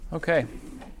Okay,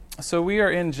 so we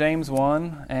are in James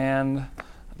 1, and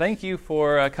thank you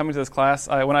for coming to this class.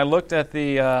 When I looked at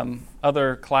the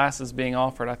other classes being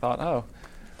offered, I thought, oh,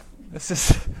 this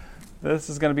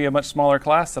is going to be a much smaller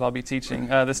class that I'll be teaching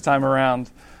this time around.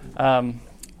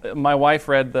 My wife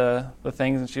read the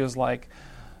things, and she was like,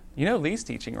 you know Lee's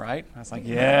teaching, right? I was like,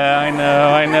 yeah,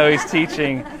 I know he's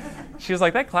teaching. She was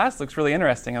like, that class looks really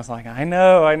interesting. I was like, I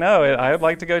know. I would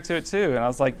like to go to it too. And I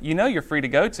was like, you're free to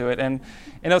go to it. And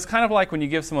it was kind of like when you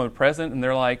give someone a present and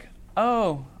they're like,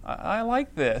 oh, I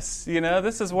like this.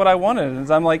 This is what I wanted.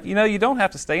 And I'm like, you don't have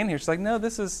to stay in here. She's like, no,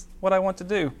 this is what I want to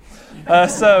do.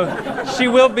 So she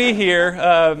will be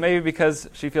here, maybe because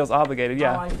she feels obligated.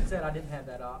 Yeah. I said I didn't have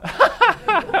that option.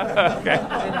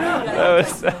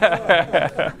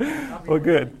 Okay. Well,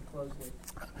 good.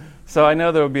 So I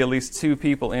know there will be at least 2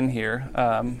 people in here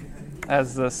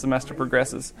as the semester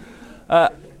progresses.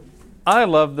 I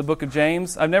love the book of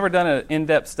James. I've never done an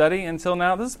in-depth study until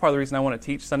now. This is part of the reason I want to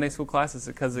teach Sunday school classes,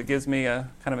 because it gives me a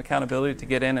kind of accountability to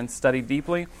get in and study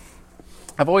deeply.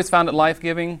 I've always found it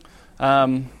life-giving,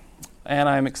 and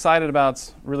I'm excited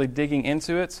about really digging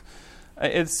into it.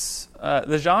 It's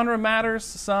the genre matters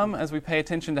some as we pay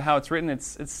attention to how it's written.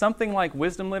 It's something like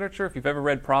wisdom literature. If you've ever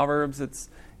read Proverbs,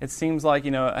 it seems like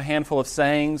a handful of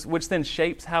sayings, which then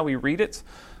shapes how we read it.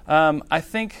 I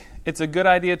think it's a good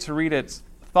idea to read it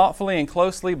thoughtfully and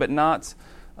closely, but not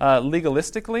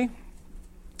legalistically.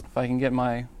 If I can get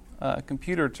my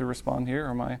computer to respond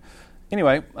here,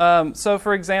 Anyway, so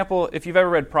for example, if you've ever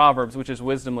read Proverbs, which is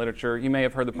wisdom literature, you may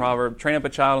have heard the proverb, train up a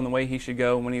child in the way he should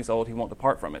go, and when he's old, he won't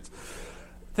depart from it.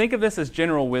 Think of this as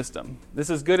general wisdom. This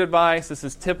is good advice. This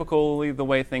is typically the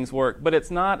way things work, but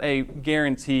it's not a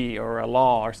guarantee or a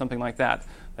law or something like that.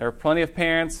 There are plenty of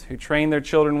parents who train their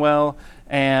children well,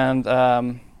 and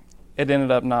it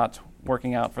ended up not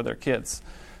working out for their kids.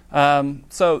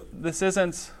 So this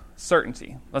isn't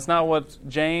certainty. That's not what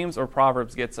James or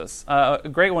Proverbs gets us. A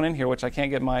great one in here, which I can't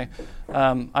get my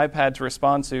iPad to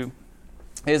respond to,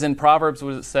 is in Proverbs,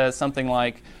 where it says something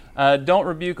like, don't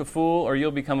rebuke a fool or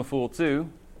you'll become a fool too.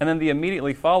 And then the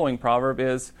immediately following proverb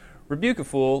is, rebuke a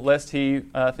fool lest he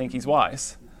think he's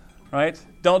wise. Right?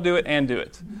 Don't do it and do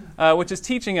it. Which is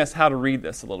teaching us how to read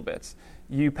this a little bit.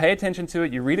 You pay attention to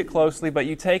it, you read it closely, but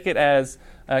you take it as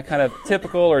kind of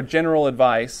typical or general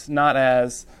advice, not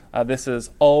as this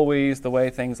is always the way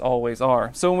things always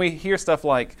are. So when we hear stuff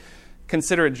like,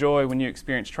 consider it joy when you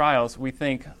experience trials, we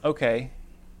think, okay,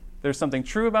 there's something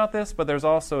true about this, but there's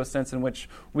also a sense in which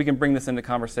we can bring this into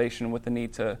conversation with the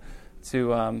need to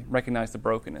recognize the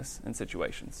brokenness in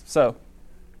situations. So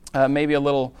maybe a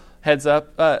little heads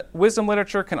up. Wisdom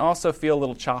literature can also feel a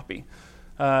little choppy.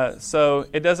 So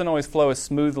it doesn't always flow as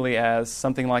smoothly as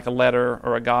something like a letter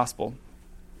or a gospel.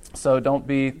 So don't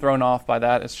be thrown off by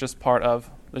that. It's just part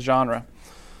of the genre.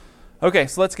 Okay,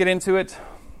 so let's get into it.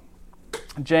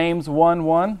 James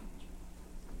 1:1.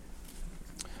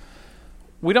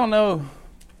 We don't know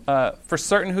for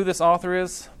certain who this author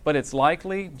is, but it's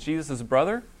likely Jesus'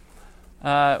 brother,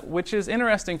 which is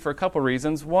interesting for a couple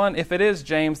reasons. One, if it is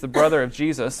James, the brother of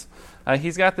Jesus,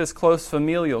 he's got this close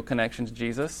familial connection to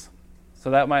Jesus, so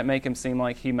that might make him seem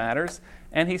like he matters.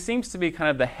 And he seems to be kind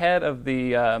of the head of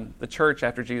the church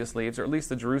after Jesus leaves, or at least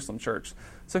the Jerusalem church.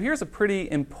 So here's a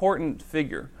pretty important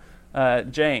figure,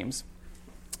 James.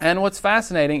 And what's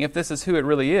fascinating, if this is who it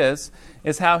really is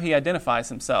how he identifies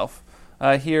himself.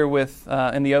 Here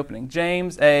in the opening.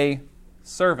 James, a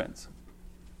servant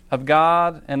of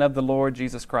God and of the Lord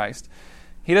Jesus Christ.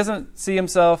 He doesn't see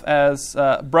himself as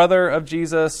brother of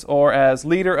Jesus or as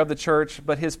leader of the church,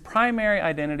 but his primary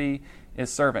identity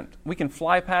is servant. We can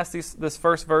fly past this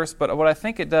first verse, but what I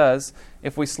think it does,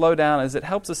 if we slow down, is it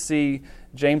helps us see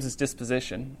James's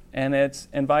disposition, and it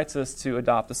invites us to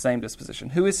adopt the same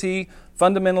disposition. Who is he?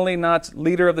 Fundamentally, not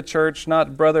leader of the church,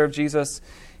 not brother of Jesus.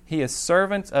 He is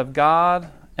servant of God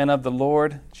and of the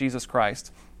Lord Jesus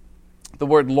Christ. The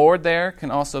word Lord there can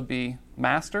also be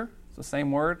master. It's the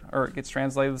same word, or it gets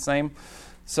translated the same.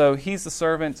 So he's the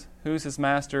servant. Who's his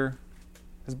master?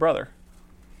 His brother.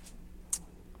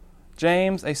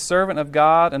 James, a servant of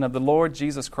God and of the Lord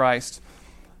Jesus Christ.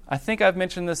 I think I've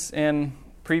mentioned this in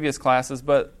previous classes,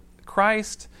 but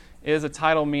Christ is a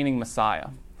title meaning Messiah.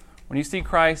 When you see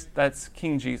Christ, that's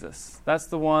King Jesus. That's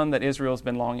the one that Israel's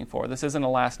been longing for. This isn't a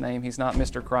last name. He's not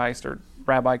Mr. Christ or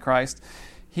Rabbi Christ.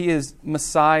 He is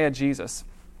Messiah Jesus.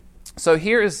 So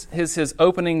here is his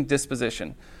opening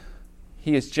disposition.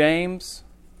 He is James,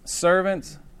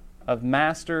 servant of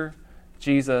Master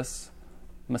Jesus,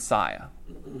 Messiah.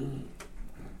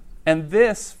 And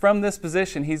from this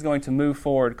position, he's going to move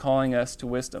forward, calling us to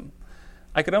wisdom.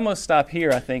 I could almost stop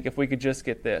here, I think, if we could just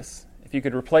get this. if you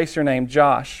could replace your name,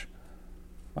 Josh,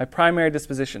 my primary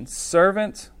disposition,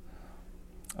 servant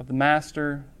of the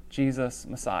Master, Jesus,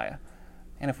 Messiah.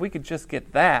 And if we could just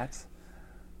get that,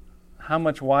 how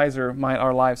much wiser might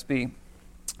our lives be?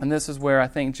 And this is where I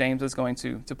think James is going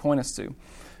to point us to.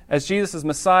 As Jesus is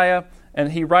Messiah,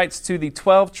 and he writes to the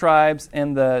 12 tribes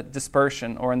in the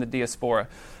dispersion or in the diaspora.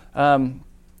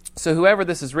 So whoever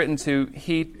this is written to,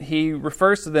 he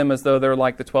refers to them as though they're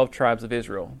like the 12 tribes of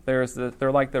Israel. They're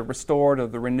like the restored or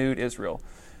the renewed Israel.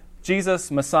 Jesus,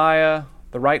 Messiah,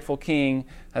 the rightful king,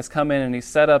 has come in and he's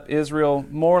set up Israel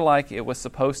more like it was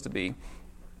supposed to be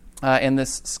in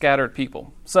this scattered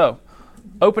people. So,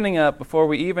 opening up, before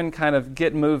we even kind of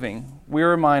get moving, we're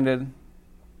reminded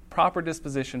proper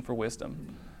disposition for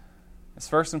wisdom is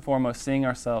first and foremost seeing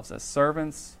ourselves as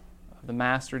servants of the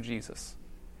Master Jesus.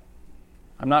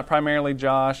 I'm not primarily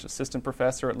Josh, assistant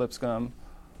professor at Lipscomb.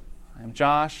 I am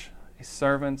Josh, a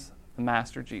servant of the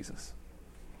Master Jesus,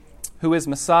 who is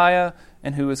Messiah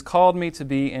and who has called me to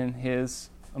be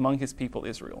among his people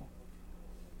Israel.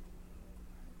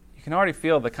 You can already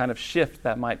feel the kind of shift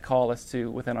that might call us to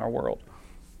within our world.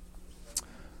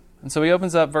 And so he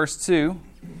opens up verse 2.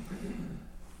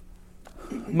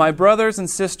 My brothers and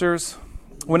sisters,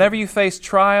 whenever you face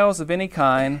trials of any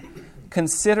kind,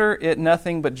 consider it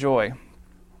nothing but joy.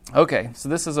 Okay, so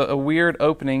this is a weird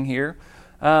opening here.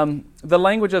 The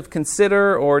language of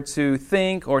consider or to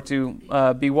think or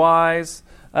to be wise,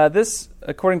 this,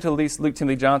 according to at least Luke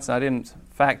Timothy Johnson, I didn't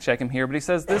fact check him here, but he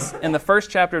says this in the first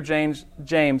chapter of James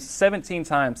 17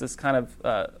 times this kind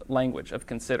of language of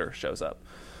consider shows up.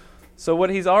 So what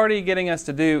he's already getting us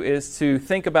to do is to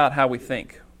think about how we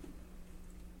think.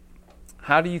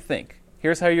 How do you think?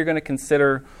 Here's how you're going to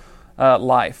consider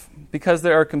life, because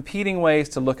there are competing ways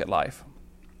to look at life.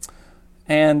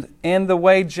 And in the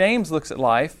way James looks at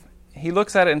life, he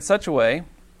looks at it in such a way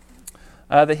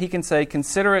that he can say,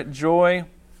 consider it joy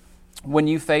when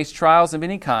you face trials of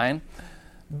any kind,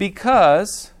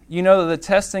 because you know that the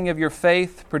testing of your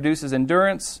faith produces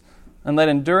endurance, and let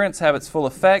endurance have its full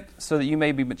effect, so that you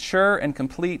may be mature and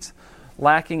complete,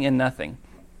 lacking in nothing.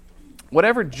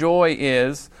 Whatever joy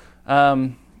is,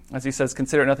 as he says,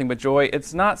 consider it nothing but joy,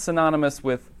 it's not synonymous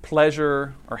with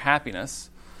pleasure or happiness.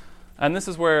 And this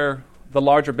is where the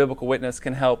larger biblical witness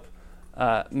can help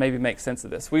maybe make sense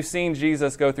of this. We've seen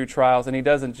Jesus go through trials, and he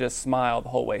doesn't just smile the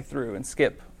whole way through and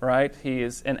skip, right? He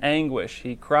is in anguish.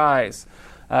 He cries.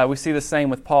 We see the same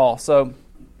with Paul. So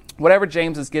whatever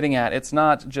James is getting at, it's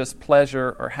not just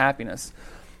pleasure or happiness.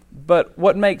 But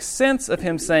what makes sense of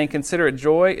him saying consider it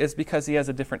joy is because he has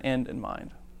a different end in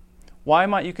mind. Why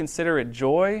might you consider it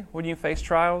joy when you face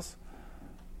trials?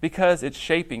 Because it's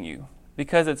shaping you.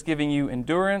 Because it's giving you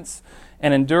endurance,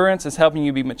 and endurance is helping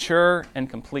you be mature and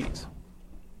complete.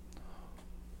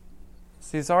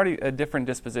 See, it's already a different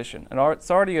disposition. And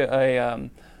it's already a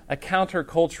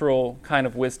countercultural kind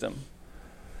of wisdom.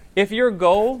 If your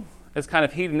goal is kind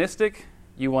of hedonistic,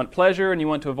 you want pleasure and you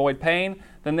want to avoid pain,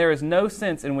 then there is no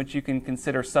sense in which you can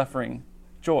consider suffering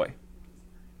joy.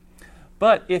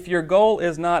 But if your goal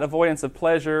is not avoidance of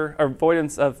pleasure or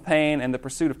avoidance of pain and the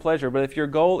pursuit of pleasure, but if your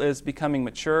goal is becoming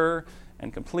mature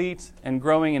and complete and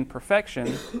growing in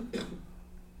perfection,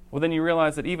 well, then you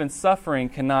realize that even suffering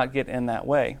cannot get in that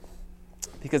way.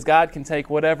 Because God can take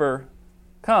whatever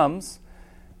comes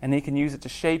and he can use it to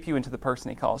shape you into the person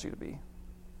he calls you to be.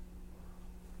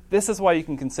 This is why you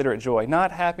can consider it joy.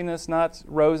 Not happiness, not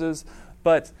roses,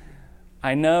 but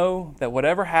I know that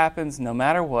whatever happens, no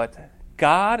matter what,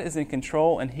 God is in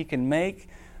control and he can make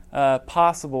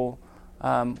possible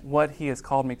what he has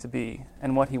called me to be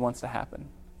and what he wants to happen.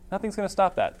 Nothing's going to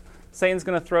stop that. Satan's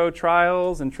going to throw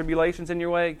trials and tribulations in your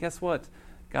way. Guess what?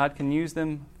 God can use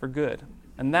them for good.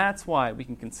 And that's why we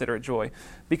can consider it joy,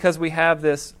 because we have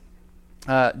this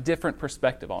different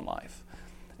perspective on life.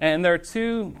 And there are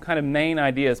two kind of main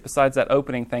ideas besides that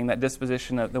opening thing, that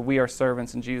disposition of that we are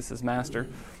servants and Jesus is master.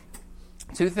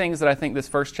 Two things that I think this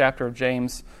first chapter of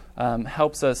James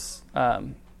helps us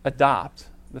adopt.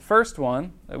 The first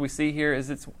one that we see here is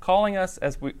it's calling us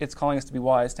to be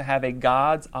wise, to have a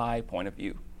God's eye point of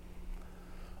view.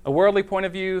 A worldly point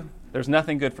of view, there's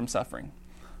nothing good from suffering.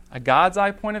 A God's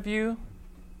eye point of view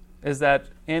is that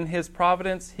in his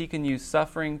providence, he can use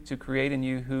suffering to create in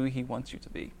you who he wants you to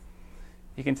be.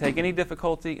 He can take any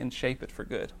difficulty and shape it for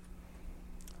good.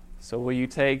 So will you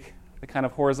take the kind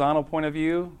of horizontal point of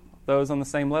view, those on the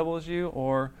same level as you,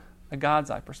 or a God's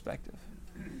eye perspective?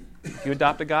 If you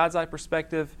adopt a God's eye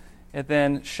perspective, it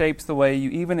then shapes the way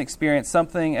you even experience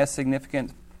something as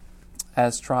significant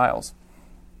as trials.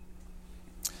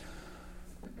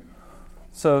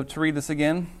 So to read this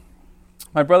again,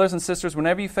 My brothers and sisters,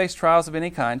 whenever you face trials of any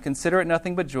kind, consider it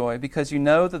nothing but joy, because you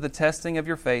know that the testing of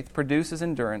your faith produces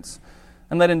endurance.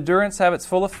 And let endurance have its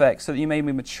full effect, so that you may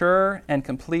be mature and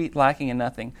complete, lacking in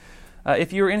nothing.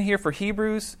 If you're in here for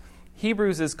Hebrews,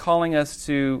 Hebrews is calling us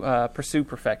to pursue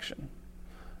perfection.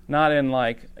 Not in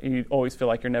like you always feel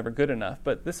like you're never good enough,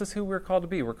 but this is who we're called to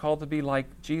be. We're called to be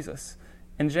like Jesus.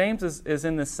 And James is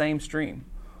in this same stream.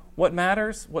 What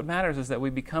matters? What matters is that we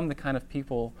become the kind of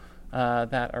people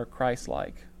that are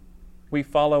Christ-like. We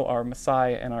follow our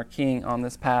Messiah and our King on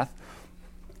this path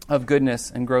of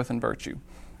goodness and growth and virtue.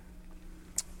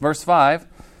 Verse 5,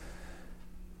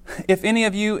 if any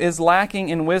of you is lacking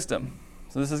in wisdom,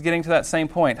 so this is getting to that same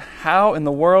point, how in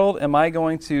the world am I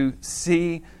going to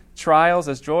see trials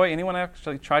as joy? Anyone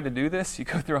actually tried to do this? You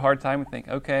go through a hard time and think,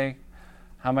 okay,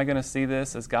 how am I going to see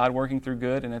this as God working through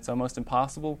good, and it's almost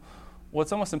impossible? Well,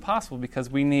 it's almost impossible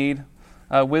because we need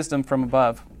wisdom from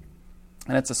above.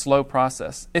 And it's a slow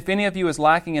process. If any of you is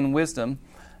lacking in wisdom,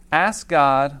 ask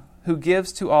God, who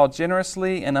gives to all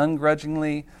generously and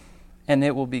ungrudgingly, and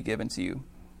it will be given to you.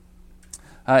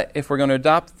 If we're going to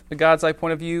adopt the God's eye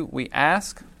point of view, we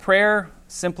ask. Prayer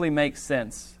simply makes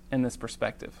sense in this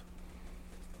perspective.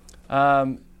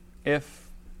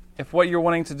 If what you're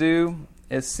wanting to do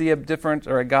is see a different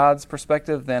or a God's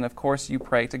perspective, then of course you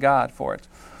pray to God for it.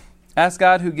 Ask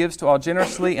God, who gives to all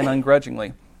generously and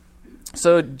ungrudgingly.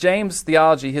 So James'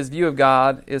 theology, his view of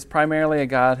God, is primarily a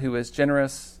God who is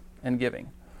generous and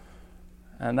giving.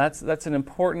 And that's an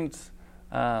important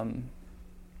kind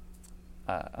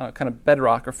of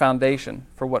bedrock or foundation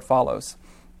for what follows.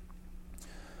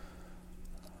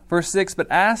 Verse 6, but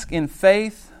ask in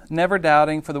faith, never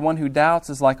doubting, for the one who doubts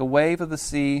is like a wave of the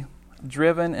sea,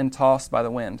 driven and tossed by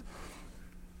the wind.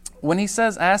 When he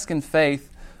says ask in faith,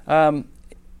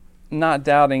 not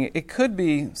doubting, it could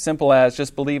be simple as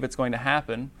just believe it's going to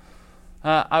happen.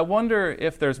 I wonder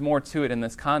if there's more to it in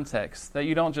this context, that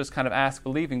you don't just kind of ask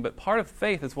believing, but part of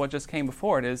faith is what just came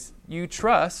before it, is you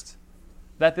trust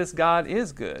that this God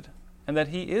is good and that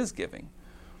He is giving.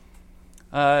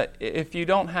 If you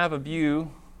don't have a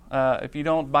view, if you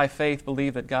don't by faith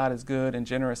believe that God is good and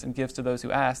generous and gives to those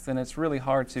who ask, then it's really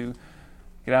hard to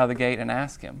get out of the gate and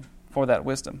ask Him for that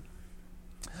wisdom.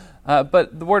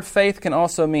 But the word faith can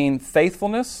also mean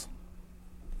faithfulness.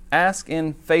 Ask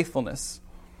in faithfulness.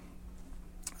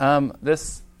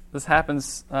 This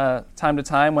happens time to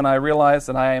time when I realize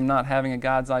that I am not having a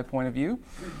God's eye point of view.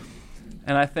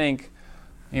 And I think,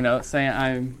 saying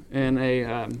I'm in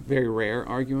a very rare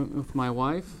argument with my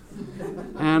wife.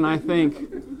 And I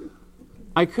think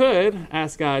I could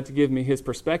ask God to give me His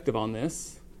perspective on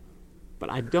this,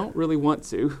 but I don't really want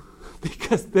to.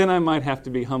 Because then I might have to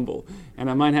be humble, and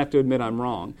I might have to admit I'm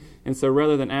wrong. And so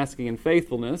rather than asking in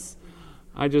faithfulness,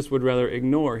 I just would rather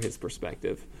ignore His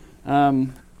perspective.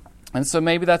 And so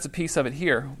maybe that's a piece of it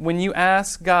here. When you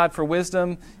ask God for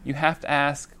wisdom, you have to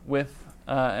ask with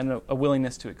a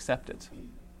willingness to accept it.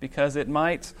 Because it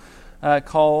might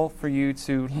call for you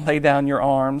to lay down your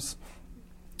arms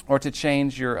or to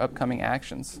change your upcoming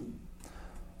actions.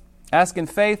 Ask in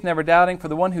faith, never doubting, for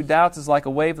the one who doubts is like a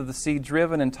wave of the sea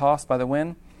driven and tossed by the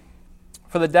wind.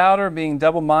 For the doubter, being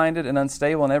double-minded and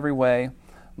unstable in every way,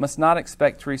 must not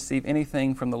expect to receive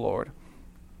anything from the Lord.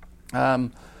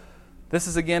 This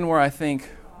is again where I think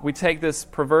we take this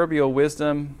proverbial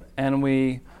wisdom and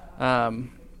we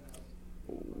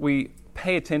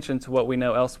pay attention to what we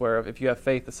know elsewhere of if you have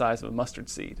faith the size of a mustard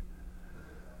seed.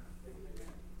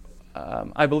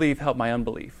 I believe, help my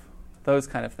unbelief. Those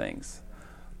kind of things.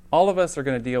 All of us are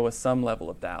going to deal with some level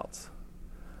of doubt.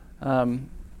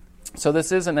 So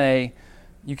this isn't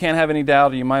you can't have any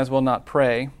doubt or you might as well not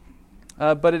pray.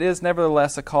 But it is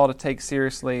nevertheless a call to take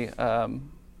seriously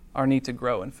our need to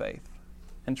grow in faith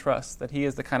and trust that He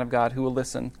is the kind of God who will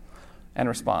listen and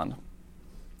respond.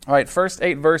 All right, first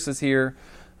 8 verses here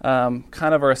kind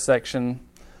of are a section.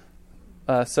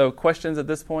 So questions at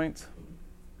this point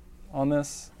on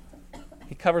this?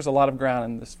 He covers a lot of ground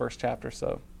in this first chapter,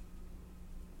 so...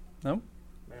 No?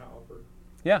 May I offer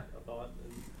a thought?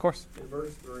 Of course. In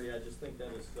verse 3, I just think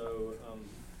that is so,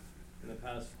 in the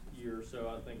past year or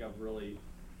so, I think I've really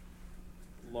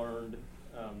learned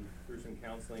through some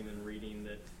counseling and reading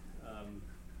that,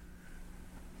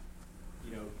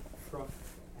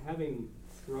 having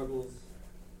struggles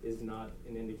is not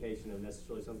an indication of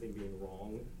necessarily something being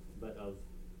wrong, but of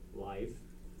life.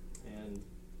 And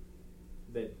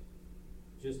that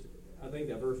I think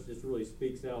that verse just really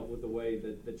speaks out with the way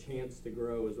that the chance to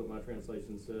grow is what my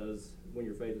translation says. When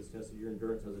your faith is tested, your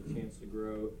endurance has a chance to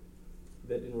grow.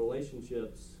 That in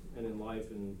relationships and in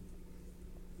life, and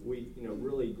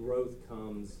really growth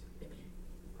comes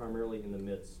primarily in the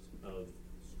midst of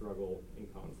struggle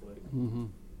and conflict. Mm-hmm.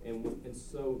 And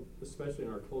so, especially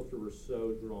in our culture, we're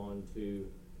so drawn to,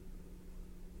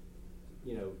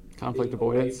 conflict being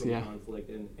away avoidance, from yeah. conflict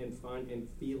and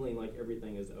feeling like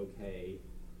everything is okay,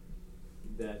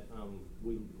 that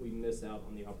we miss out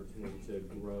on the opportunity to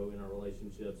grow in our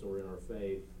relationships or in our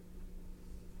faith,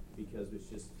 because it's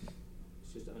just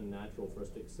unnatural for us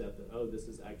to accept that, oh, this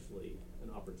is actually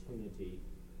an opportunity,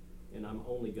 and I'm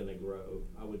only going to grow.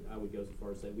 I would go so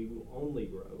far as to say we will only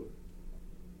grow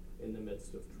in the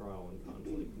midst of trial and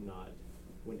conflict, not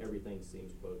when everything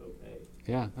seems, quote, okay.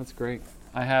 Yeah, that's great.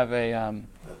 I have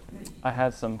I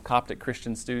had some Coptic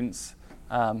Christian students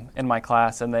in my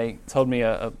class, and they told me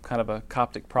a kind of a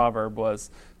Coptic proverb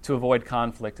was, to avoid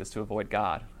conflict is to avoid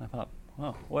God. I thought,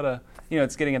 well, what a,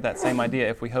 it's getting at that same idea.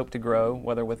 If we hope to grow,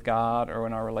 whether with God or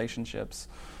in our relationships,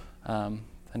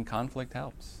 then conflict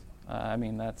helps.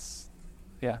 That's,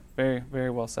 very, very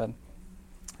well said.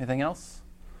 Anything else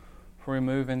before we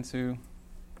move into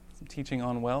some teaching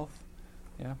on wealth?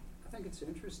 Yeah. I think it's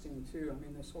interesting, too.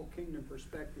 This whole kingdom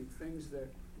perspective, things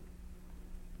that,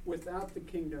 without the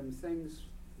kingdom, things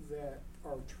that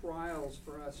are trials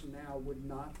for us now would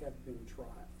not have been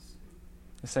trials.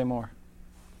 Say more.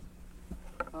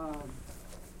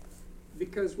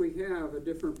 Because we have a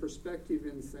different perspective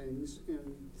in things,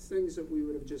 and things that we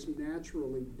would have just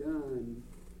naturally done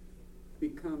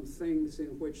become things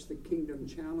in which the kingdom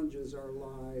challenges our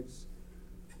lives.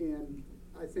 And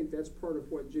I think that's part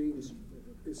of what James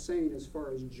is saying as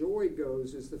far as joy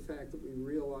goes, is the fact that we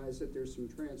realize that there's some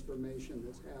transformation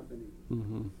that's happening.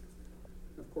 Mm-hmm.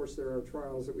 Of course, there are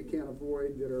trials that we can't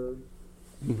avoid that are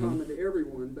common to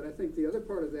everyone, but I think the other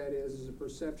part of that is a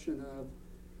perception of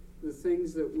the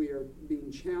things that we are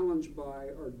being challenged by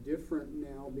are different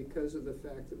now because of the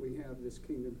fact that we have this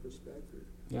kingdom perspective.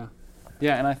 Yeah.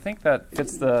 Yeah, and I think that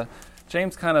fits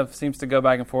James kind of seems to go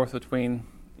back and forth between,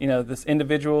 this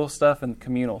individual stuff and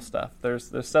communal stuff.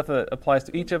 There's stuff that applies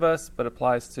to each of us, but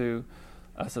applies to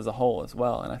us as a whole as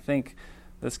well. And I think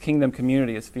this kingdom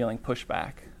community is feeling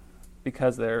pushback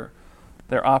because they're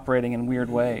operating in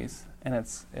weird ways, and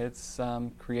it's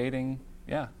creating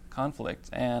conflict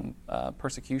and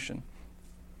persecution.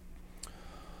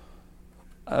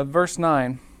 Verse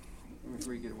 9.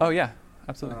 Oh yeah,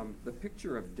 absolutely. The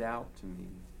picture of doubt to me.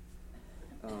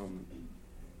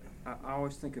 I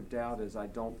always think of doubt as I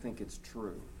don't think it's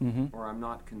true, or I'm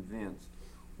not convinced.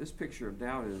 This picture of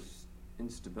doubt is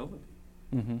instability.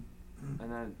 Mm-hmm.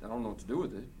 And I don't know what to do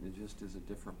with it. It just is a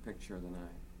different picture than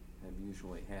I have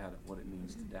usually had of what it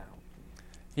means to doubt.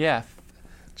 Yeah.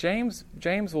 James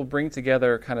will bring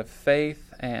together kind of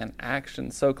faith and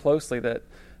action so closely that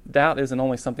doubt isn't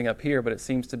only something up here, but it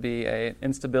seems to be an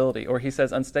instability, or he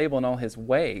says unstable in all his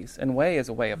ways, and way is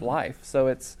a way of life.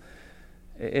 So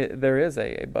there is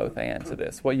a both and to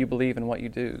this. What you believe and what you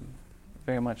do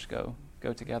very much go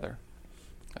together.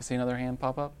 I see another hand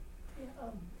pop up. Yeah,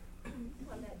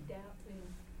 on that doubt thing,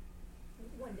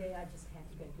 one day I just had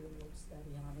to go do a little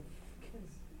study on it because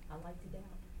I like to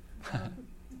doubt.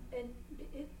 And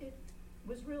it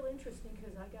was real interesting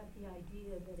because I got the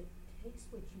idea that it takes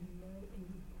what you know and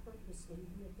you purposely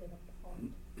rip it apart.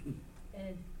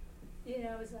 And,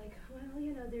 it's like, well,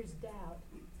 there's doubt.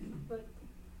 But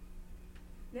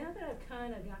now that I've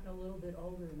kind of gotten a little bit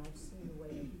older and I've seen the way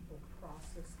that people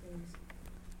process things,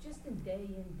 just in,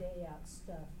 day out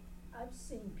stuff, I've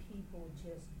seen people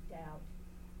just doubt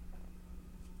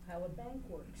how a bank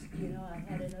works.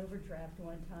 I had an overdraft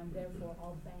one time, therefore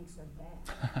all banks are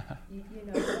bad.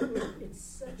 It's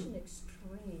such an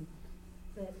extreme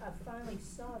that I finally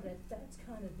saw that that's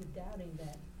kind of the doubting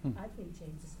that I think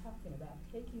James is talking about.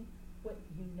 Taking what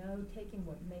you know, taking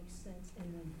what makes sense,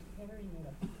 and then tearing it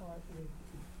apart with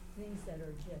things that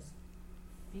are just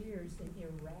fears and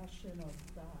irrational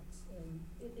thoughts. And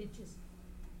it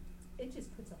just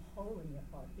puts a hole in your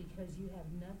heart because you have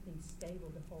nothing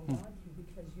stable to hold on to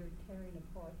because you're tearing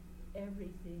apart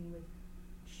everything with,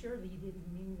 surely you didn't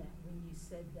mean that when you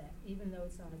said that, even though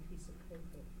it's on a piece of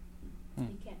paper.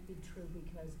 It can't be true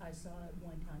because I saw it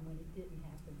one time when it didn't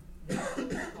happen.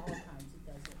 Therefore, all times it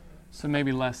doesn't. So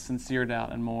maybe less sincere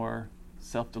doubt and more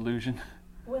self-delusion.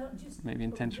 Well, just maybe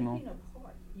intentional. Ripping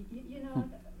apart.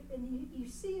 And you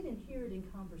see it and hear it in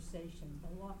conversation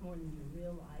a lot more than you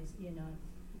realize.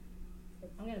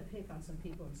 I'm going to pick on some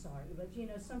people, I'm sorry, but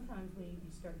sometimes when you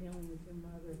start dealing with your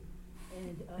mother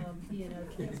and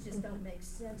things just don't make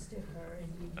sense to her,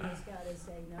 and you just got to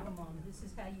say, no, Mom, this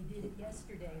is how you did it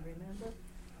yesterday, remember?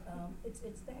 It's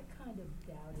that kind of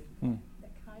doubting,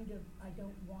 that kind of I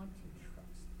don't want to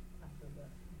trust after the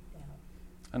doubt.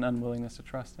 An unwillingness to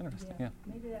trust. Interesting. Yeah.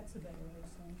 Maybe that's a better way of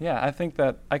saying it. Yeah, I think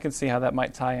that I can see how that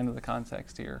might tie into the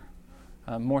context here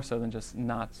more so than just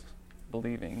not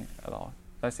believing at all.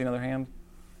 Did I see another hand?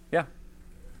 Yeah.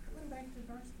 Going back to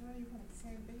verse 3 when it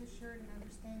said, "Be assured and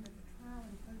understand that the trial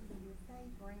and proving of your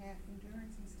faith bring out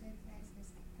endurance and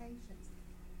steadfastness and patience."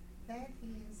 That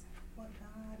is what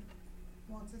God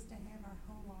wants us to have our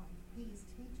whole life. He is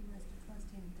teaching us to trust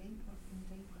Him deeper and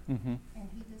deeper. Mm-hmm. And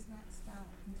He does not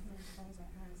stop until we close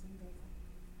our eyes in death.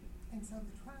 And so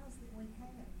the trials that we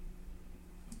have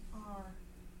are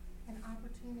an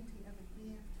opportunity of a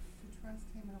gift to trust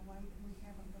Him in a way that we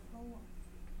haven't before.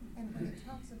 And when it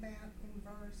talks about in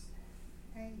verse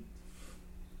 8,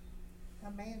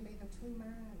 a man being of two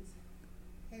minds,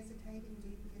 hesitating,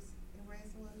 dubious,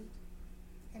 irresolute,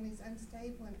 and is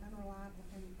unstable and unreliable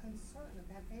and uncertain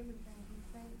about everything he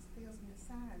thinks, feels, and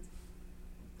decides.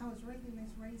 I was reading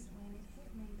this recently and it hit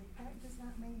me that that does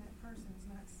not mean that person is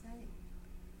not saved.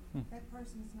 That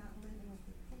person is not living with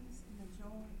the peace and the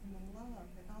joy and the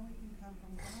love that only can come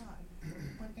from God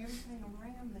when everything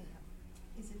around them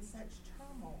is in such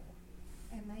turmoil,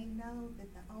 and they know that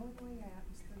the only way out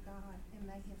is through God, and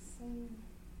they have seen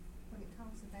when it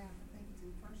talks about, I think it's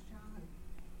in 1 John,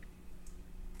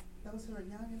 those who are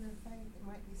young in their faith, it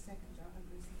might be 2 John,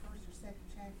 it's the first or second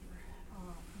chapter,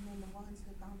 and then the ones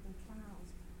who have gone through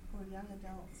trials, who are young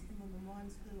adults, and then the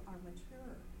ones who are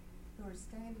mature, who are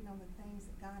standing on the things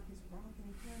that God has brought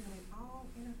them through, and it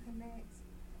all interconnects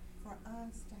for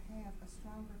us to have a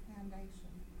stronger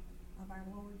foundation of our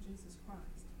Lord Jesus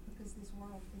Christ, because this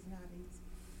world is not easy.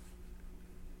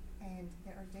 And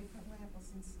there are different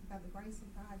levels, and by the grace of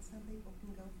God, some people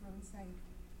can go through and say,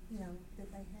 you know,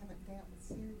 that they haven't dealt with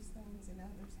serious things, and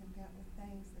others have dealt with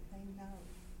things that they know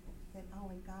that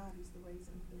only God is the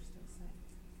reason they're still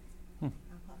saved.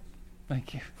 I'll hush.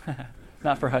 Thank you.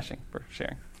 Not for hushing, for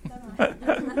sharing. That's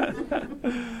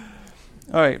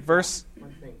All right, verse. One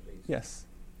thing, please. Yes.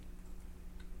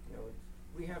 You know,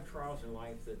 we have trials in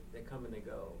life that they come and they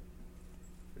go.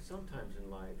 But sometimes in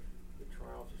life, the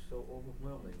trials are so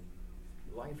overwhelming,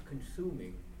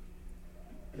 life-consuming,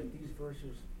 that these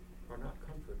verses are not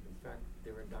comfort. In fact,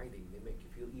 they're indicting. They make you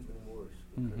feel even worse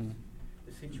because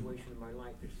the situation in my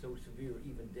life is so severe,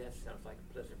 even death sounds like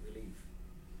a pleasant relief.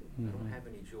 I don't have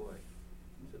any joy.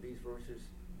 So these verses,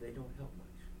 they don't help much.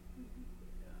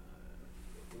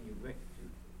 When you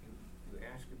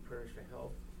ask your prayers for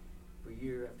help for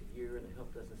year after year and the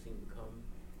help doesn't seem to come,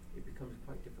 it becomes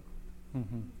quite difficult.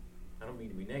 I don't mean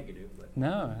to be negative, but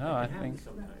No, I it think happens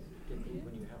sometimes, particularly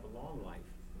when you have a long life.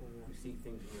 You see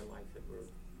things in your life that were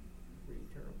pretty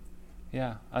terrible.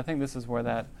 Yeah, I think this is where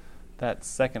that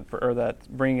second or that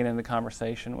bringing it into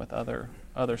conversation with other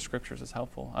scriptures is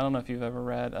helpful. I don't know if you've ever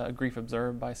read Grief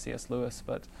Observed by C.S. Lewis,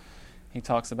 but he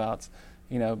talks about,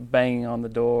 banging on the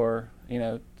door,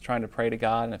 trying to pray to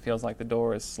God, and it feels like the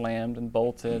door is slammed and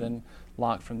bolted and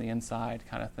locked from the inside,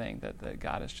 kind of thing. That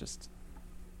God is just,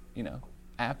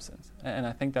 absent. And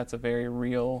I think that's a very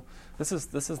real. This is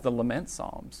the lament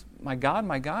psalms. My God,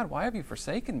 why have you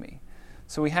forsaken me?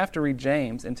 So we have to read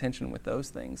James in tension with those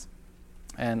things.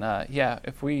 And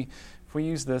if we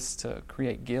use this to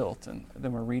create guilt, and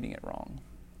then we're reading it wrong.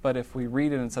 But if we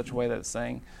read it in such a way that it's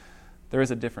saying there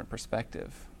is a different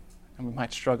perspective, and we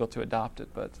might struggle to adopt it,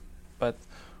 but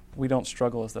we don't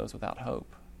struggle as those without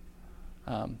hope.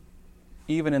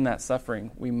 Even in that suffering,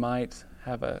 we might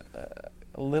have a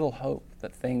little hope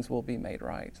that things will be made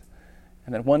right,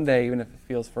 and that one day, even if it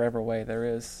feels forever away, there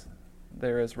is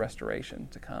restoration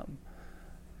to come.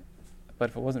 But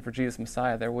if it wasn't for Jesus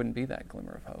Messiah, there wouldn't be that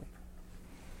glimmer of hope.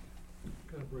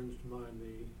 Kind of brings to mind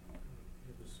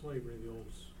the slavery, the old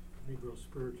Negro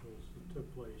spirituals that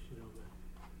took place.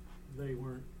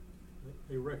 That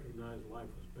they recognized life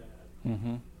was bad.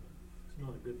 It's not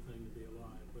a good thing to be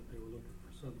alive, but they were looking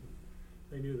for something.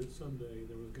 They knew that someday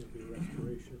there was going to be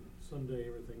restoration. Someday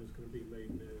everything was going to be made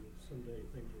new. Someday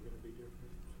things were going to be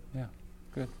different. So. Yeah,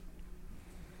 good.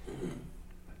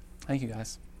 Thank you,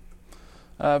 guys.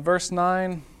 Verse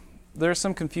 9, there's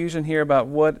some confusion here about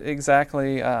what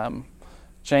exactly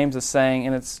James is saying,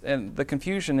 and the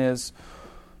confusion is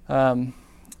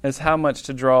how much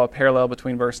to draw a parallel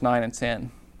between verse 9 and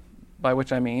 10, by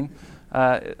which I mean,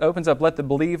 it opens up, let the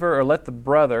believer or let the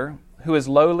brother who is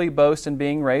lowly boast in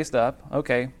being raised up.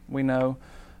 Okay, we know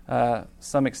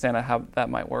some extent of how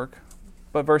that might work.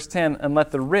 But verse 10, and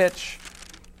let the rich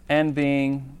and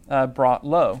being brought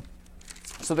low.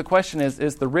 So the question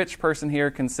is the rich person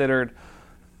here considered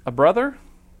a brother,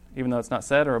 even though it's not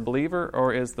said, or a believer,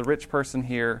 or is the rich person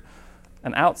here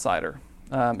an outsider?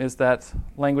 Is that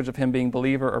language of him being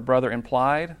believer or brother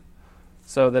implied?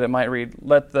 So that it might read,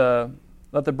 let the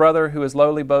brother who is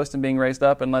lowly boast in being raised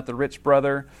up, and let the rich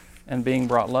brother and being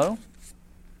brought low.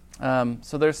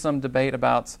 So there's some debate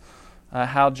about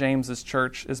how James's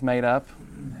church is made up,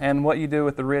 and what you do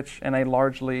with the rich in a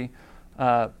largely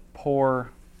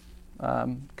poor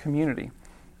community.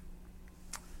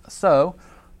 So,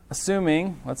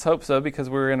 assuming, let's hope so, because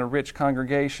we're in a rich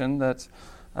congregation, that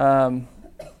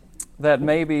that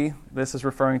maybe this is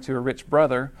referring to a rich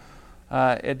brother,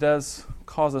 it does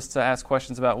cause us to ask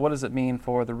questions about what does it mean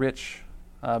for the rich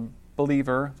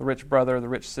believer, the rich brother, the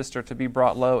rich sister to be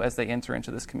brought low as they enter into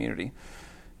this community.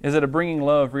 Is it a bringing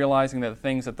low of realizing that the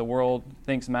things that the world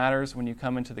thinks matters, when you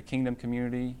come into the kingdom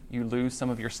community, you lose some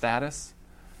of your status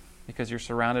because you're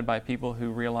surrounded by people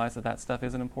who realize that that stuff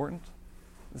isn't important?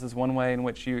 This is one way in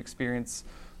which you experience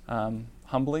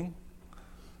humbling.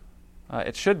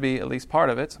 It should be at least part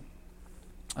of it.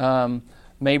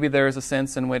 Maybe there is a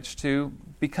sense in which, too,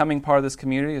 becoming part of this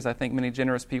community, as I think many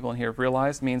generous people in here have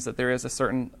realized, means that there is a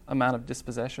certain amount of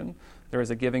dispossession. There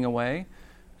is a giving away.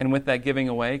 And with that giving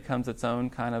away comes its own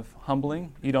kind of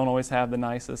humbling. You don't always have the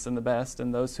nicest and the best,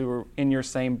 and those who are in your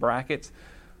same bracket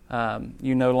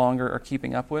you no longer are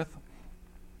keeping up with.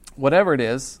 Whatever it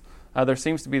is, there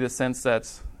seems to be the sense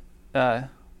that the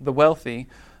wealthy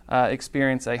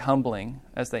experience a humbling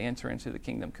as they enter into the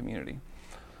kingdom community.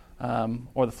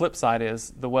 Or the flip side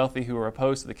is the wealthy who are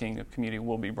opposed to the kingdom community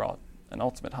will be brought an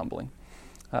ultimate humbling.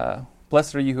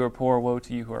 Blessed are you who are poor, woe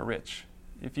to you who are rich.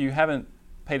 If you haven't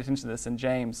paid attention to this in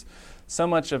James, so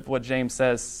much of what James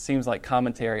says seems like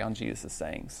commentary on Jesus'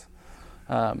 sayings.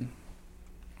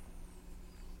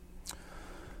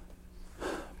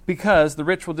 Because the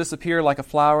rich will disappear like a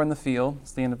flower in the field.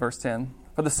 It's the end of verse 10.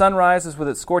 For the sun rises with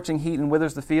its scorching heat and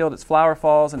withers the field, its flower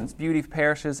falls and its beauty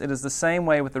perishes. It is the same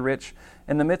way with the rich.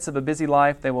 In the midst of a busy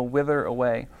life, they will wither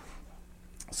away.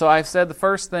 So I've said the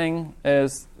first thing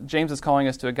is James is calling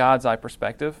us to a God's eye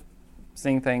perspective,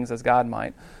 seeing things as God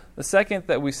might. The second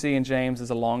that we see in James is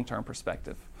a long-term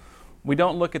perspective. We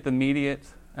don't look at the immediate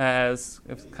as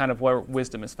kind of where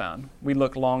wisdom is found. We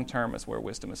look long-term as where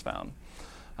wisdom is found.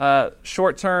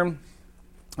 Short-term,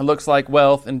 it looks like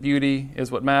wealth and beauty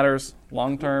is what matters.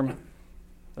 Long-term,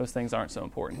 those things aren't so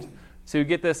important. To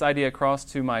get this idea across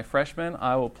to my freshmen,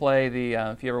 I will play the,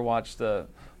 if you ever watch the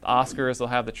Oscars, they'll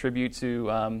have the tribute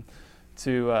to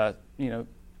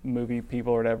movie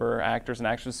people or whatever, actors and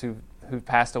actresses who've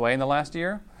passed away in the last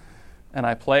year. And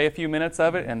I play a few minutes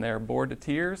of it, and they're bored to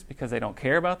tears because they don't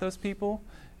care about those people.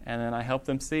 And then I help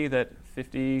them see that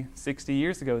 50, 60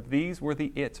 years ago, these were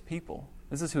the it people.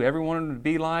 This is who everyone wanted to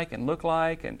be like and look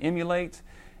like and emulate.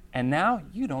 And now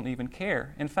you don't even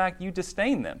care. In fact, you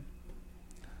disdain them.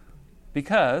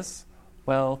 Because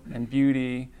wealth and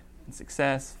beauty and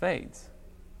success fades.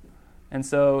 And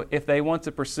so if they want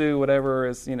to pursue whatever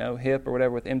is, hip or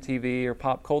whatever with MTV or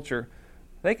pop culture,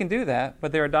 they can do that,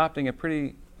 but they're adopting a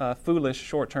pretty foolish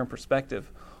short-term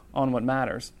perspective on what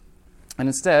matters. And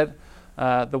instead,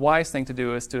 the wise thing to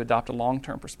do is to adopt a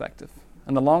long-term perspective.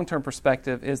 And the long-term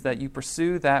perspective is that you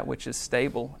pursue that which is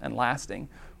stable and lasting,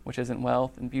 which isn't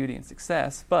wealth and beauty and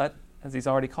success, but, as he's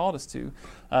already called us to,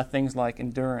 things like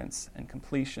endurance and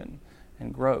completion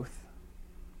and growth.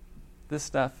 This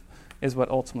stuff is what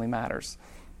ultimately matters.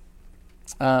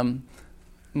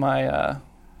 My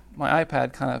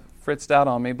iPad kind of fritzed out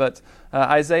on me, but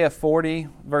Isaiah 40,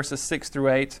 verses 6 through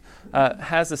 8,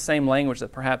 has the same language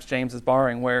that perhaps James is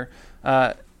borrowing, where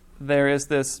there is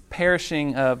this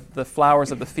perishing of the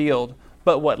flowers of the field,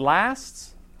 but what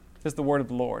lasts is the word of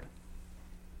the Lord.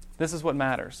 This is what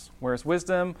matters. Where is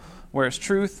wisdom? Where is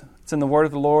truth? It's in the word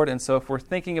of the Lord. And so if we're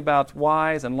thinking about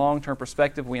wise and long-term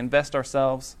perspective, we invest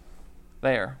ourselves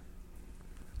there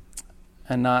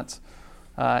and not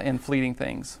in fleeting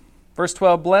things. Verse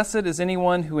 12, blessed is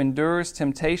anyone who endures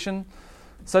temptation.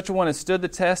 Such a one has stood the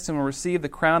test and will receive the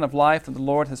crown of life that the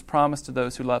Lord has promised to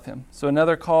those who love him. So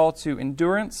another call to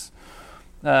endurance,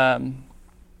 to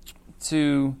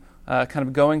kind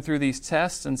of going through these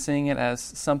tests and seeing it as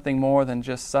something more than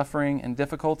just suffering and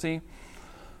difficulty.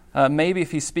 Maybe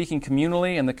if he's speaking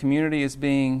communally and the community is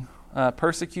being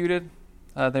persecuted,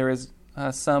 there is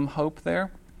some hope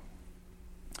there.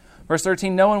 Verse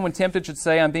 13, no one when tempted should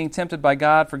say, I'm being tempted by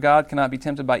God, for God cannot be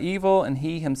tempted by evil, and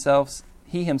He himself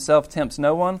tempts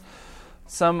no one.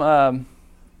 Some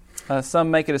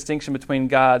make a distinction between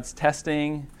God's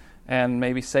testing and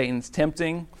maybe Satan's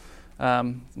tempting.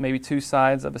 Maybe two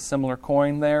sides of a similar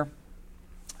coin there.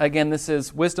 Again, this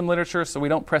is wisdom literature, so we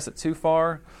don't press it too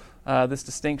far, this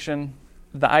distinction.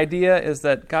 The idea is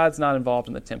that God's not involved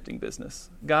in the tempting business.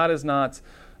 God is not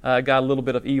got a little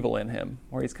bit of evil in him,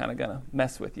 where he's kind of going to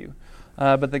mess with you.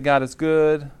 But that God is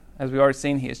good. As we've already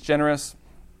seen, he is generous.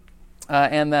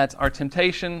 And that our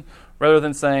temptation, rather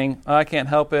than saying, I can't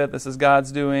help it, this is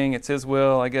God's doing, it's his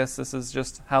will, I guess this is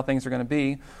just how things are going to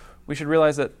be, we should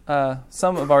realize that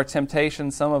some of our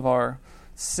temptation, some of our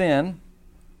sin,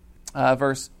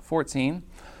 verse 14,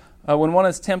 when one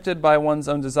is tempted by one's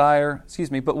own desire,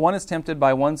 but one is tempted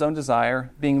by one's own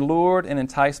desire, being lured and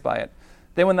enticed by it.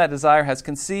 Then when that desire has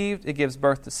conceived, it gives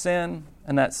birth to sin,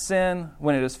 and that sin,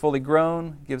 when it is fully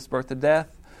grown, gives birth to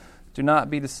death. Do not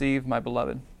be deceived, my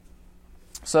beloved.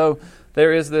 So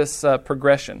there is this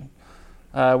progression.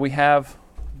 We have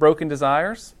broken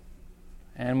desires,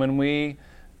 and when we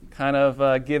kind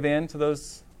of give in to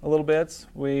those a little bit,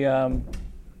 we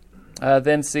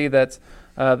then see that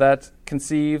that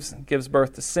conceives, gives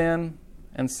birth to sin,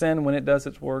 and sin, when it does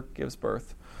its work, gives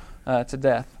birth to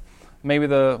death. Maybe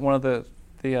one of the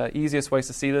easiest ways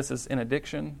to see this is in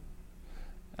addiction.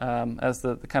 As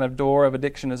the kind of door of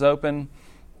addiction is open,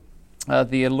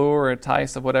 the allure or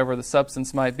entice of whatever the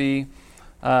substance might be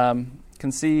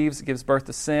conceives, gives birth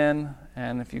to sin.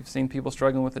 And if you've seen people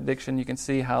struggling with addiction, you can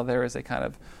see how there is a kind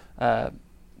of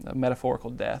a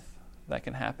metaphorical death that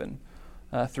can happen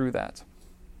through that.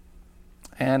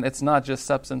 And it's not just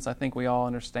substance. I think we all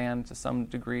understand to some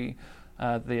degree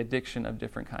the addiction of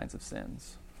different kinds of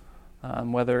sins.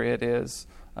 Whether it is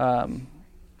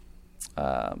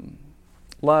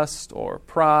lust or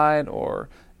pride or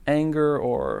anger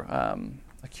or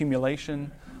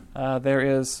accumulation, there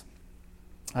is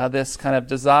this kind of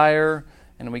desire,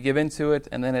 and we give into it,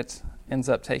 and then it ends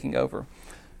up taking over.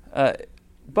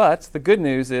 But the good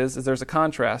news is there's a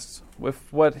contrast.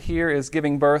 With what here is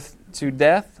giving birth to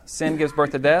death, sin gives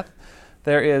birth to death,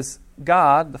 there is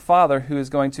God, the Father, who is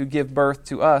going to give birth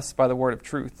to us by the word of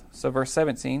truth. So verse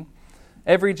 17,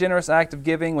 every generous act of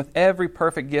giving with every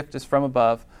perfect gift is from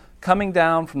above, coming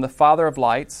down from the Father of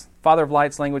lights. Father of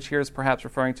lights language here is perhaps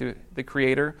referring to the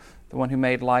Creator, the one who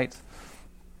made light,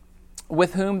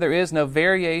 with whom there is no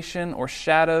variation or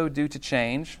shadow due to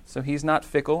change. So he's not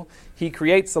fickle. He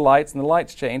creates the lights, and the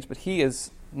lights change, but he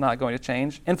is not going to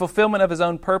change. In fulfillment of his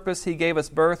own purpose, he gave us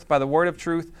birth by the word of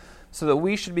truth, so that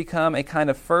we should become a kind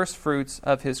of first fruits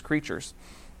of his creatures.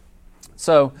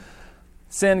 So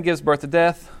sin gives birth to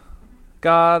death.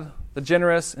 God, the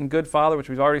generous and good Father, which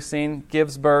we've already seen,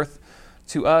 gives birth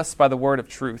to us by the word of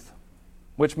truth,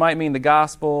 which might mean the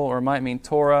gospel or it might mean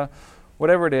Torah,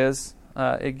 whatever it is,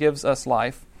 it gives us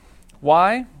life.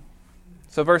 Why?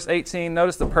 So verse 18,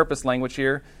 notice the purpose language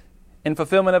here. In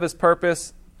fulfillment of his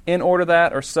purpose, in order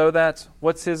that or so that,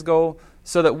 what's his goal?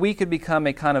 So that we could become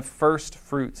a kind of first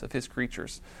fruits of his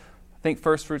creatures. I think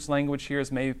first fruits language here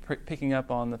is maybe picking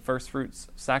up on the first fruits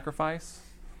sacrifice.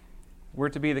 We're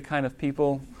to be the kind of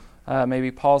people,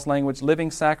 maybe Paul's language,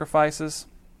 living sacrifices.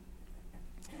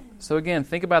 So again,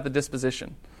 think about the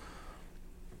disposition.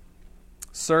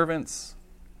 Servants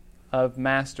of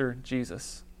Master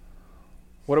Jesus.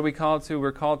 What are we called to?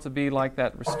 We're called to be like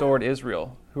that restored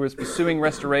Israel, who is pursuing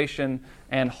restoration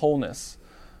and wholeness,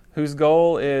 whose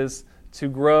goal is to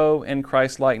grow in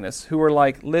Christ-likeness, who are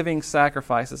like living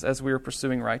sacrifices as we are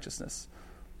pursuing righteousness.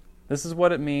 This is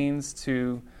what it means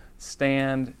to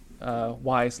stand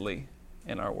wisely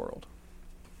in our world.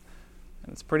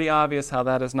 And it's pretty obvious how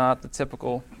that is not the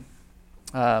typical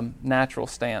natural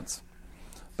stance.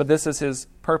 But this is his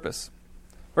purpose.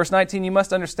 Verse 19, you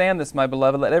must understand this, my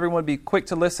beloved. Let everyone be quick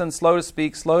to listen, slow to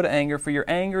speak, slow to anger, for your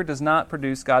anger does not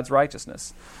produce God's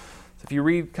righteousness. So if you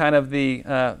read kind of the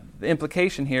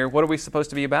implication here, what are we supposed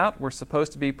to be about? We're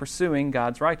supposed to be pursuing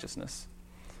God's righteousness,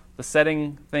 the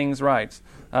setting things right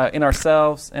in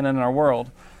ourselves and in our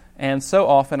world. And so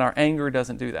often our anger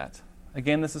doesn't do that.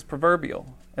 Again, this is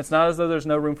proverbial. It's not as though there's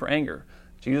no room for anger.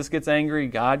 Jesus gets angry,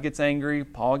 God gets angry,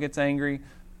 Paul gets angry.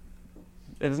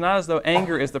 It is not as though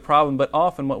anger is the problem, but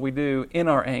often what we do in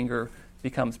our anger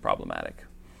becomes problematic.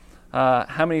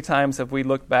 How many times have we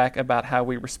looked back about how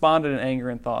we responded in anger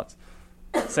and thought,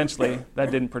 essentially, that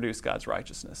didn't produce God's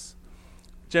righteousness?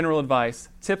 General advice,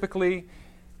 typically,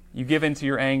 you give in to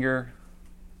your anger,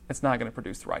 it's not going to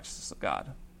produce the righteousness of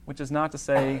God, which is not to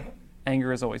say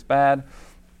anger is always bad.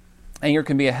 Anger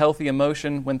can be a healthy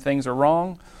emotion when things are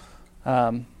wrong,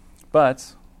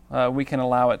 but we can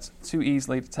allow it too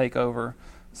easily to take over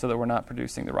so that we're not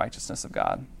producing the righteousness of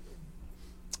God.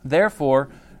 Therefore,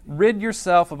 rid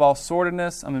yourself of all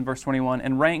sordidness, I'm in verse 21,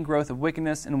 and rank growth of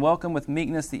wickedness, and welcome with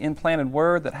meekness the implanted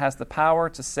word that has the power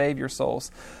to save your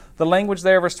souls. The language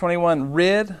there, verse 21,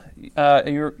 rid,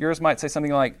 yours might say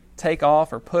something like take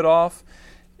off or put off.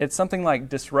 It's something like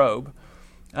disrobe.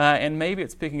 And maybe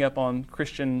it's picking up on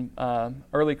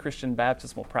early Christian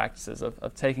baptismal practices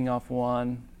of taking off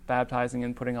one, baptizing,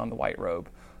 and putting on the white robe.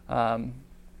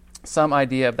 Some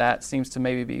idea of that seems to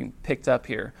maybe be picked up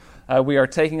here. We are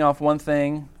taking off one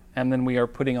thing, and then we are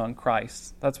putting on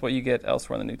Christ. That's what you get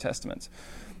elsewhere in the New Testament.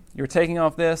 You're taking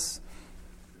off this.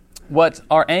 What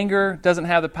our anger doesn't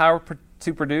have the power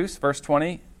to produce, verse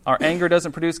 20, our anger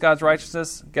doesn't produce God's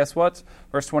righteousness. Guess what?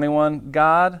 Verse 21,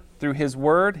 God, through His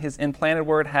Word, His implanted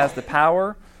Word, has the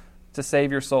power to save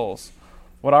your souls.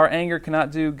 What our anger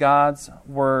cannot do, God's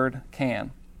Word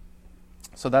can.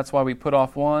 So that's why we put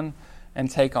off one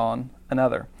and take on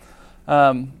another.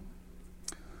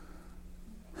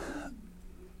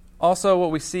 Also,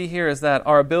 what we see here is that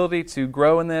our ability to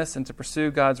grow in this and to pursue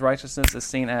God's righteousness is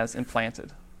seen as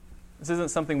implanted. This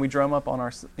isn't something we drum up on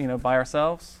by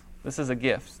ourselves. This is a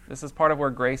gift. This is part of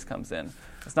where grace comes in.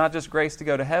 It's not just grace to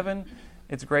go to heaven.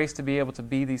 It's grace to be able to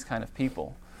be these kind of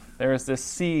people. There is this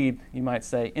seed, you might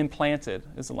say, implanted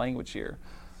is the language here.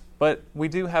 But we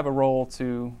do have a role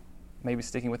to, maybe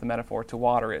sticking with the metaphor, to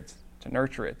water it, to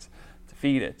nurture it, to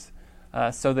feed it,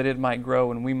 so that it might grow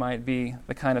and we might be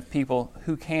the kind of people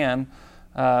who can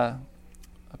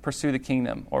pursue the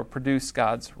kingdom or produce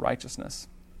God's righteousness.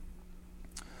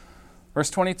 Verse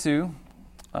 22,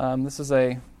 this is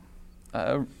one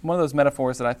of those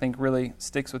metaphors that I think really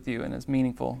sticks with you and is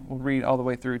meaningful. We'll read all the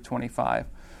way through 25.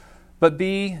 But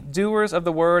be doers of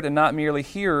the word and not merely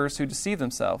hearers who deceive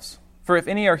themselves. For if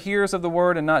any are hearers of the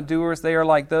word and not doers, they are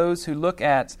like those who look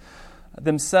at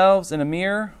themselves in a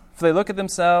mirror. For they look at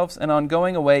themselves and on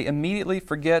going away immediately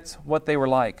forget what they were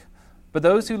like. But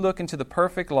those who look into the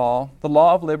perfect law, the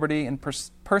law of liberty, and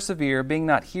persevere, being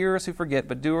not hearers who forget,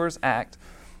 but doers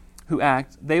who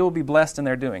act, they will be blessed in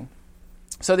their doing.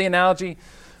 So the analogy,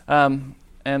 and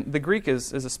the Greek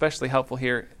is especially helpful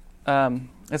here.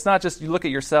 It's not just you look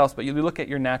at yourselves, but you look at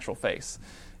your natural face.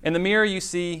 In the mirror, you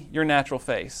see your natural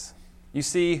face. You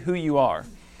see who you are.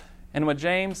 And what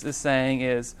James is saying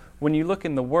is, when you look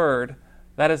in the Word,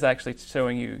 that is actually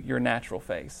showing you your natural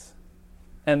face.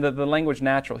 And the language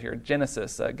natural here,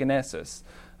 genesis,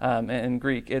 in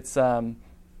Greek, it's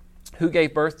who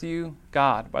gave birth to you?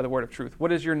 God, by the word of truth.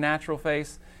 What is your natural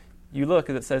face? You look,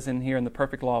 as it says in here, in the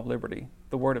perfect law of liberty,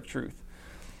 the word of truth.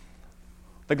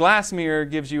 The glass mirror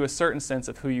gives you a certain sense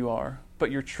of who you are, but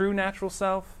your true natural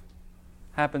self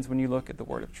happens when you look at the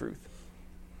word of truth.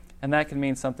 And that can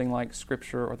mean something like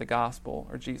Scripture or the gospel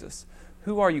or Jesus.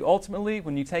 Who are you ultimately?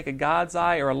 When you take a God's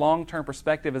eye or a long-term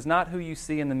perspective, is not who you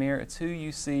see in the mirror, it's who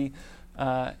you see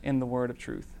in the word of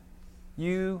truth.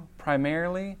 You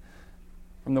primarily,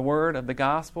 from the word of the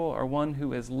gospel, are one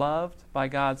who is loved by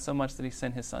God so much that He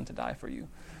sent His Son to die for you.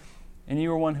 And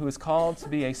you are one who is called to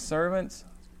be a servant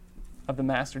of the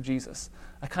Master Jesus,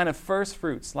 a kind of first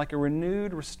fruits, like a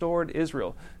renewed, restored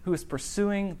Israel who is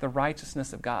pursuing the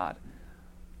righteousness of God.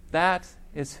 That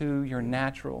is who your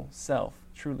natural self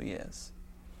truly is.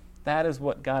 That is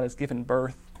what God has given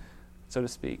birth, so to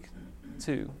speak,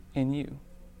 to in you,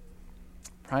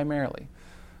 primarily.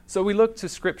 So we look to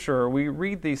Scripture, we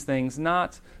read these things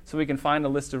not so we can find a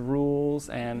list of rules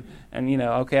and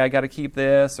okay, I got to keep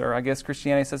this, or I guess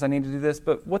Christianity says I need to do this.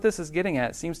 But what this is getting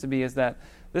at, seems to be, is that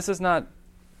this is not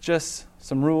just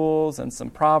some rules and some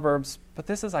proverbs, but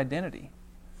this is identity.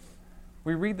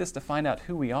 We read this to find out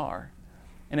who we are.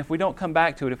 And if we don't come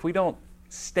back to it, if we don't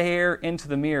stare into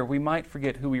the mirror, we might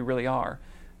forget who we really are.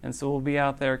 And so we'll be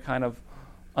out there kind of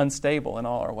unstable in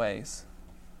all our ways.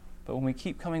 But when we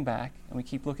keep coming back and we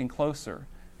keep looking closer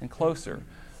and closer,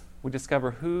 we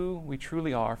discover who we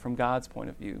truly are from God's point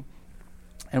of view.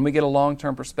 And we get a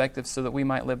long-term perspective so that we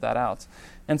might live that out.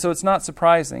 And so it's not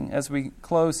surprising, as we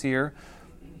close here,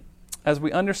 as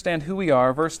we understand who we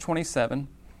are, verse 27,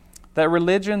 that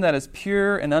religion that is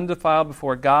pure and undefiled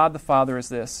before God the Father is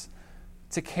this: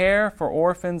 to care for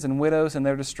orphans and widows in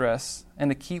their distress, and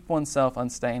to keep oneself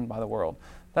unstained by the world.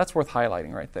 That's worth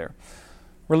highlighting right there.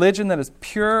 Religion that is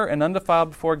pure and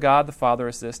undefiled before God the Father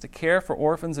is this: to care for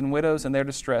orphans and widows in their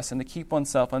distress, and to keep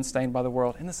oneself unstained by the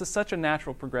world. And this is such a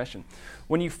natural progression.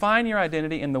 When you find your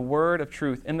identity in the word of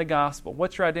truth, in the gospel,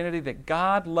 what's your identity? That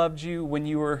God loved you when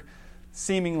you were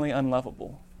seemingly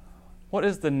unlovable. What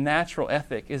is the natural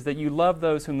ethic? Is that you love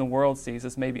those whom the world sees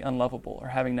as maybe unlovable or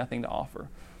having nothing to offer.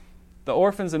 The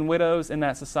orphans and widows in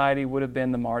that society would have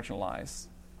been the marginalized.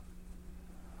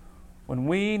 When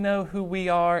we know who we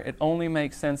are, it only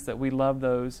makes sense that we love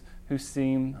those who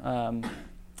seem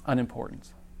unimportant.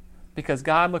 Because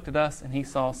God looked at us and He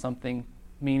saw something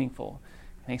meaningful.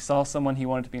 And He saw someone He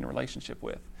wanted to be in a relationship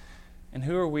with. And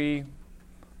who are we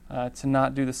to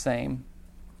not do the same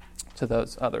to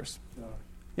those others?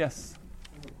 Yes?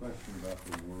 I have a question about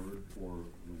the word, or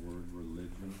the word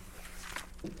religion.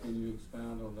 Can you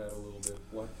expound on that a little bit?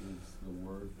 What is the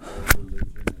word for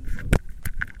religion, and what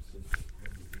does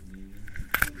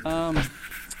it mean?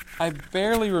 I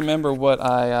barely remember what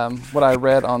I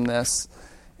read on this.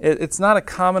 It's not a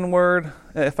common word,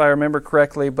 if I remember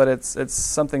correctly, but it's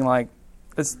something like,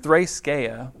 it's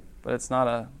threskeia, but it's not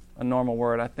a normal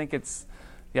word. I think it's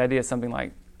the idea is something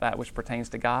like that which pertains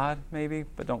to God, maybe,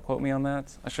 but don't quote me on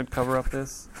that. I should cover up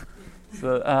this.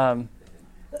 So,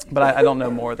 but I don't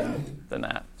know more than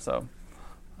that. So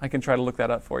I can try to look that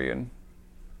up for you.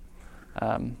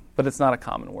 But it's not a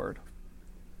common word.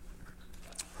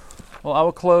 Well, I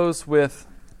will close with...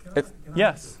 Can I yes,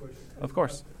 ask a question? of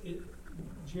course.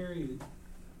 Jerry,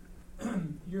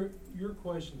 your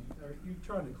question, are you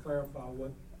trying to clarify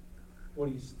what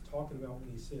he's talking about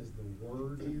when he says the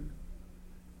word here?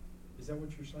 Is that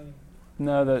what you're saying?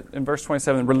 No, in verse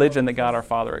 27, religion that God our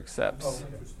Father accepts. Oh,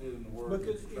 okay. Interested in the word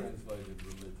that's translated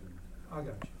religion. I got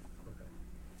you.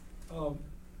 Okay.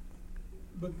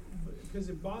 But because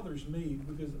it bothers me,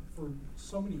 because for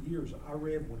so many years I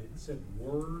read when it said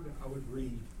word, I would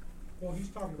read, well, he's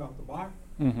talking about the Bible.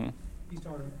 Mm-hmm. He's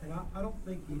talking, and I don't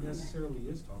think he necessarily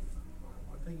is talking about the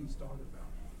Bible. I think he's talking about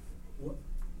what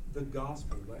the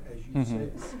gospel, as you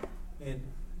said, and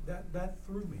that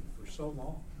threw me for so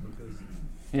long because.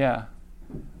 Yeah.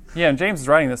 And James is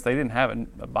writing this. They didn't have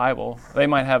a Bible. They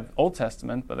might have Old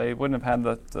Testament, but they wouldn't have had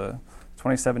the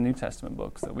 27 New Testament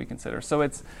books that we consider. So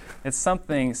it's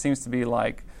something, seems to be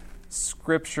like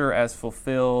Scripture as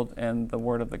fulfilled in the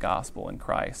word of the gospel in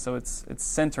Christ. So it's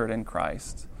centered in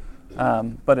Christ,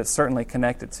 but it's certainly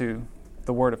connected to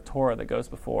the word of Torah that goes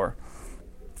before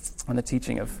and the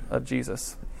teaching of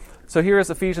Jesus. So here is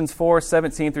Ephesians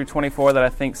 4:17 through 24 that I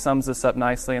think sums this up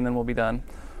nicely, and then we'll be done.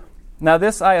 Now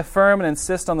this I affirm and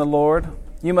insist on the Lord.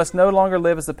 You must no longer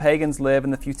live as the pagans live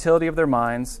in the futility of their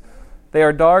minds. They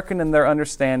are darkened in their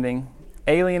understanding,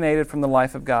 alienated from the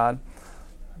life of God.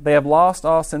 They have lost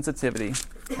all sensitivity.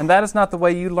 And that is not the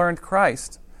way you learned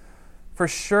Christ. For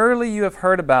surely you have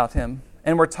heard about him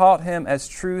and were taught him as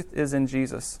truth is in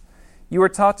Jesus. You were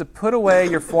taught to put away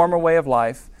your former way of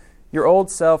life, your old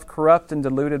self corrupt and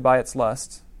deluded by its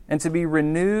lust, and to be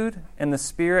renewed in the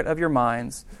spirit of your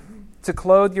minds, to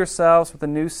clothe yourselves with a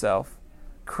new self,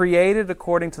 created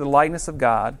according to the likeness of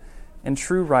God in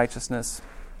true righteousness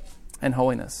and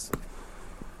holiness.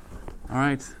 All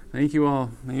right. Thank you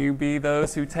all. May you be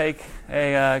those who take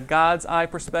a God's eye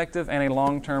perspective and a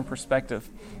long-term perspective.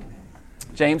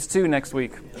 James 2 next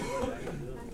week.